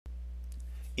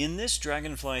In this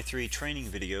Dragonfly 3 training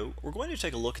video, we're going to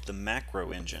take a look at the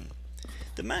macro engine.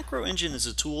 The macro engine is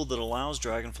a tool that allows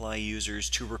Dragonfly users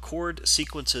to record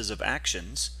sequences of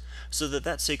actions so that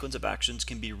that sequence of actions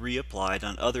can be reapplied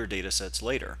on other datasets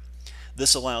later.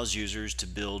 This allows users to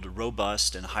build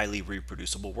robust and highly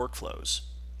reproducible workflows.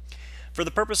 For the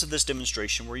purpose of this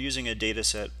demonstration, we're using a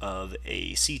dataset of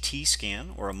a CT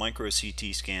scan or a micro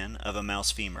CT scan of a mouse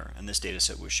femur, and this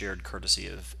dataset was shared courtesy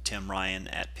of Tim Ryan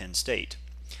at Penn State.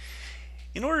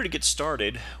 In order to get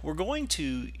started, we're going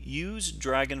to use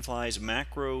Dragonfly's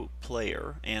macro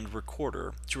player and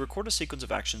recorder to record a sequence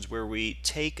of actions where we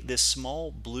take this small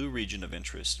blue region of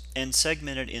interest and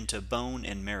segment it into bone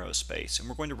and marrow space, and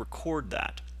we're going to record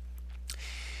that.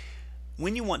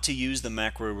 When you want to use the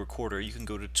macro recorder, you can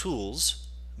go to Tools,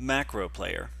 Macro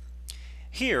Player.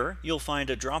 Here you'll find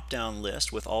a drop-down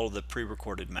list with all of the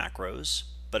pre-recorded macros,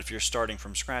 but if you're starting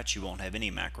from scratch you won't have any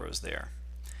macros there.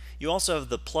 You also have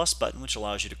the plus button, which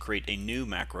allows you to create a new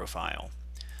macro file.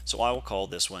 So I will call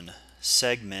this one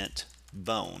segment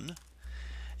bone,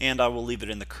 and I will leave it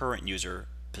in the current user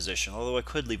position, although I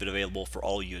could leave it available for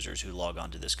all users who log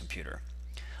onto this computer.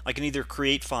 I can either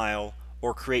create file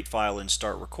or create file and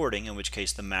start recording, in which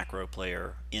case the macro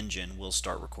player engine will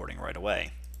start recording right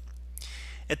away.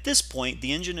 At this point,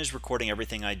 the engine is recording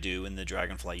everything I do in the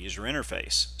Dragonfly user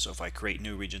interface. So if I create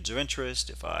new regions of interest,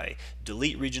 if I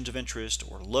delete regions of interest,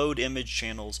 or load image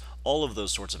channels, all of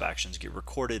those sorts of actions get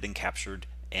recorded and captured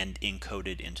and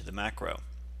encoded into the macro.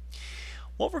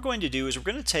 What we're going to do is we're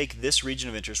going to take this region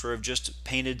of interest where I've just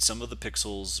painted some of the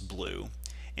pixels blue,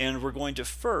 and we're going to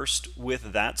first,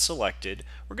 with that selected,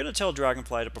 we're going to tell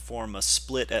Dragonfly to perform a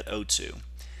split at O2.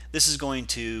 This is going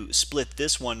to split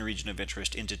this one region of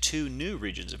interest into two new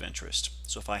regions of interest.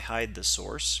 So if I hide the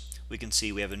source, we can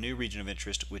see we have a new region of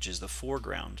interest, which is the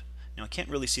foreground. Now I can't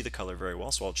really see the color very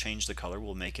well, so I'll change the color.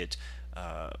 We'll make it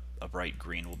a bright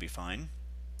green will be fine.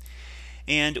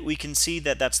 And we can see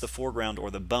that that's the foreground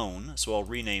or the bone, so I'll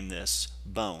rename this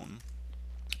bone.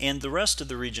 And the rest of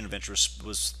the region of interest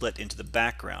was split into the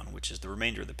background, which is the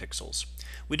remainder of the pixels.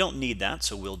 We don't need that,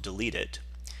 so we'll delete it.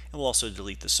 And we'll also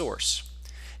delete the source.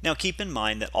 Now keep in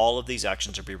mind that all of these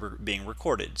actions are being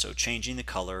recorded, so changing the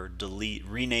color,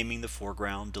 renaming the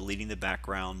foreground, deleting the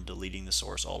background, deleting the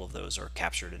source, all of those are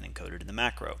captured and encoded in the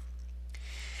macro.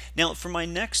 Now for my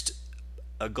next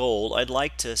goal, I'd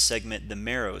like to segment the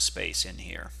marrow space in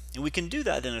here. And we can do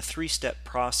that in a three-step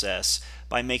process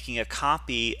by making a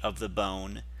copy of the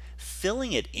bone,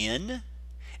 filling it in,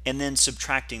 and then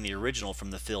subtracting the original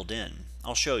from the filled in.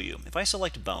 I'll show you. If I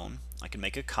select bone, I can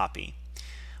make a copy.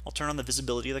 I'll turn on the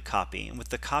visibility of the copy, and with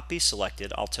the copy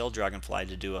selected, I'll tell Dragonfly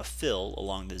to do a fill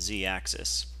along the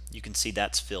z-axis. You can see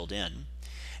that's filled in.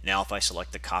 Now if I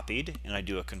select the copied, and I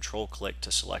do a control click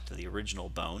to select the original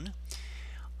bone,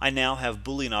 I now have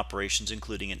Boolean operations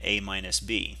including an a minus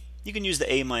b. You can use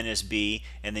the a minus b,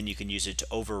 and then you can use it to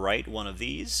overwrite one of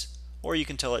these, or you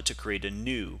can tell it to create a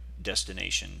new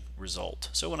destination result.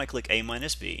 So when I click a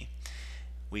minus b,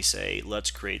 we say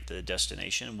let's create the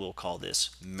destination. We'll call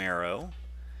this marrow,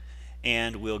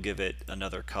 and we'll give it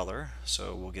another color,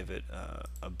 so we'll give it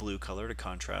a blue color to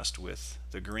contrast with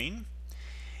the green.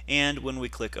 And when we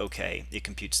click OK, it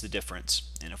computes the difference,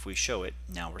 and if we show it,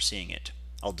 now we're seeing it.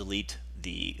 I'll delete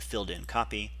the filled in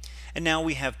copy, and now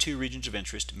we have two regions of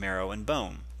interest, marrow and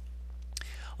bone.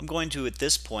 I'm going to at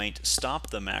this point stop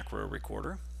the macro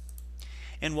recorder,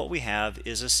 and what we have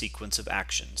is a sequence of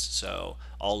actions. So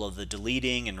all of the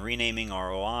deleting and renaming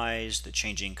ROIs, the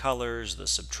changing colors, the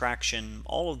subtraction,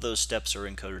 all of those steps are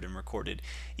encoded and recorded.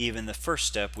 Even the first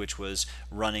step, which was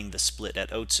running the split at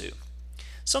O2.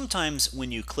 Sometimes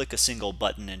when you click a single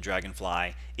button in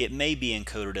Dragonfly, it may be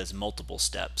encoded as multiple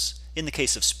steps. In the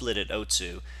case of split at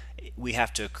O2, we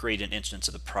have to create an instance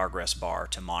of the progress bar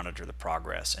to monitor the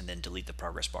progress and then delete the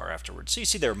progress bar afterwards. So you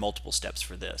see there are multiple steps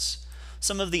for this.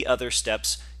 Some of the other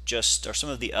steps some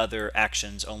of the other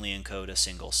actions only encode a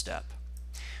single step.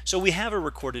 So we have a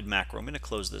recorded macro. I'm going to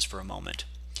close this for a moment.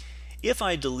 If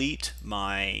I delete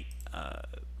my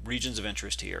regions of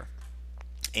interest here,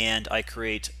 and I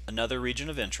create another region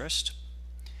of interest,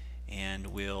 and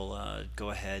we'll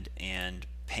go ahead and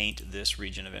paint this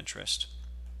region of interest.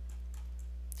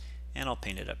 And I'll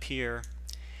paint it up here,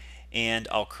 and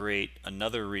I'll create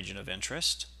another region of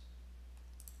interest.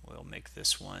 We'll make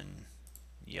this one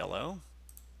yellow,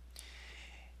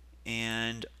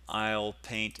 and I'll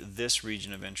paint this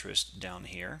region of interest down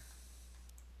here.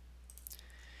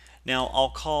 Now I'll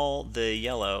call the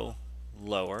yellow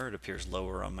lower, it appears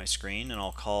lower on my screen, and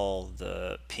I'll call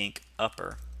the pink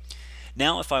upper.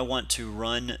 Now if I want to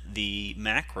run the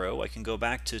macro, I can go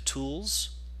back to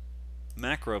Tools,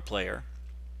 Macro Player,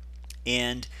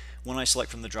 And when I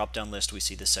select from the drop-down list, we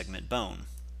see the segment bone.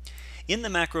 In the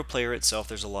macro player itself,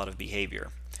 there's a lot of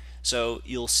behavior. So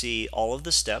you'll see all of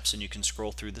the steps, and you can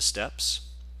scroll through the steps.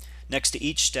 Next to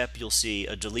each step, you'll see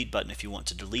a delete button if you want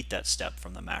to delete that step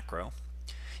from the macro.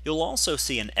 You'll also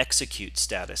see an execute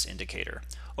status indicator.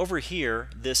 Over here,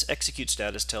 this execute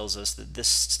status tells us that this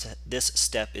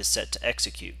step is set to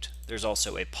execute. There's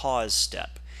also a pause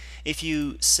step. If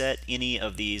you set any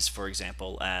of these, for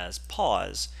example, as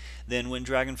pause, then when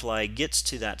Dragonfly gets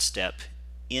to that step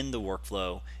in the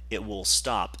workflow, it will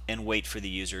stop and wait for the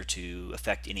user to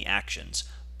effect any actions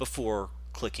before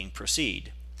clicking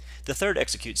proceed. The third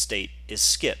execute state is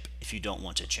skip. If you don't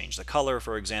want to change the color,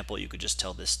 for example, you could just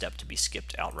tell this step to be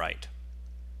skipped outright.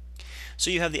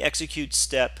 So you have the execute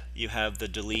step, you have the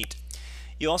delete.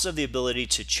 You also have the ability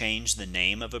to change the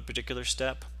name of a particular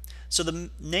step. So the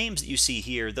names that you see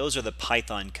here, those are the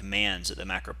Python commands that the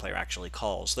macro player actually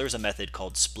calls. There's a method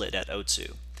called split at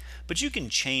otsu. But you can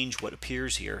change what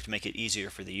appears here to make it easier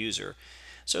for the user.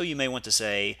 So you may want to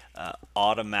say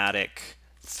automatic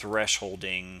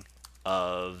thresholding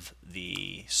of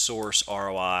the source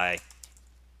ROI,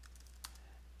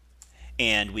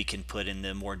 and we can put in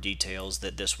the more details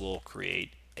that this will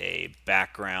create a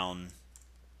background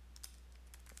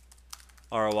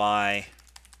ROI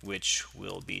which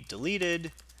will be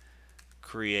deleted,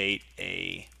 create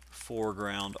a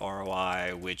foreground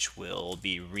ROI which will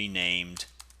be renamed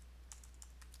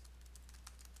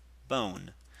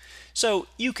bone. So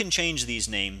you can change these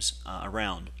names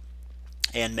around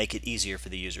and make it easier for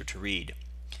the user to read.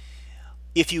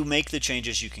 If you make the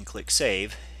changes, you can click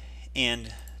Save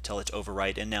and tell it to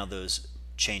overwrite, and now those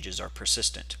changes are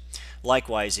persistent.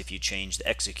 Likewise, if you change the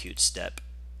execute step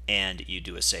and you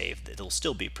do a save, it'll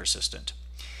still be persistent.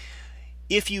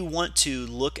 If you want to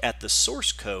look at the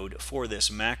source code for this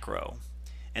macro,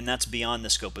 and that's beyond the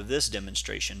scope of this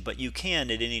demonstration, but you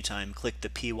can at any time click the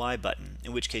py button,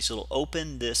 in which case it'll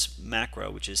open this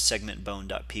macro, which is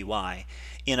segmentbone.py,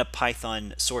 in a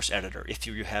Python source editor if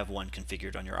you have one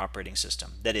configured on your operating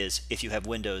system. That is, if you have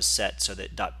Windows set so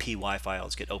that .py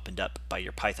files get opened up by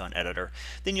your Python editor,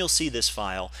 then you'll see this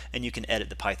file and you can edit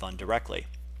the Python directly.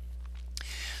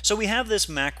 So we have this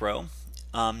macro.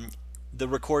 The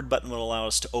record button will allow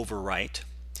us to overwrite.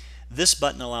 This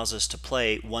button allows us to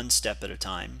play one step at a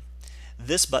time.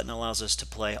 This button allows us to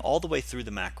play all the way through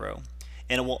the macro,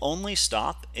 and it will only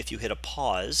stop if you hit a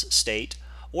pause state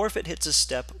or if it hits a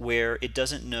step where it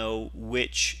doesn't know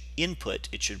which input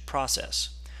it should process.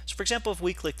 So for example, if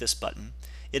we click this button,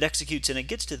 it executes and it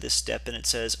gets to this step and it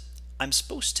says, I'm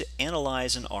supposed to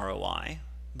analyze an ROI,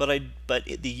 but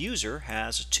the user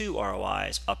has two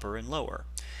ROIs, upper and lower.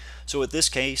 So in this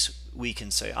case, we can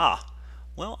say,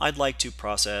 well, I'd like to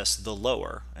process the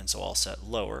lower, and so I'll set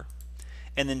lower,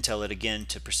 and then tell it again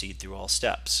to proceed through all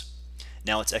steps.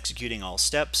 Now it's executing all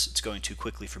steps. It's going too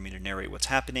quickly for me to narrate what's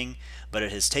happening, but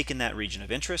it has taken that region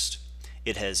of interest.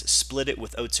 It has split it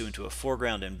with otsu into a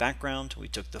foreground and background. We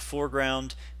took the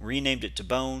foreground, renamed it to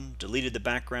bone, deleted the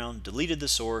background, deleted the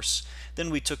source. Then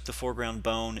we took the foreground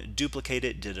bone, duplicated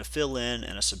it, did a fill in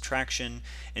and a subtraction,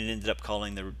 and it ended up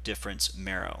calling the difference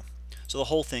marrow. So the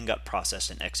whole thing got processed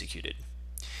and executed.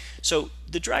 So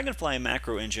the Dragonfly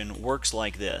macro engine works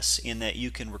like this, in that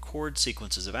you can record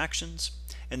sequences of actions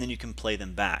and then you can play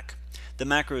them back. The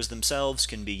macros themselves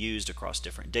can be used across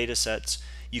different data sets.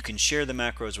 You can share the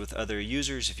macros with other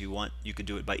users if you want. You could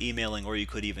do it by emailing, or you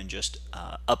could even just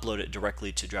upload it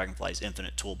directly to Dragonfly's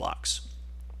Infinite Toolbox.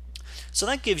 So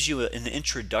that gives you an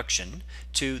introduction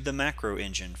to the macro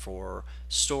engine for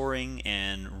storing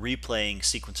and replaying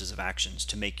sequences of actions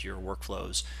to make your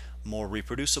workflows more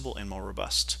reproducible and more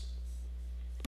robust.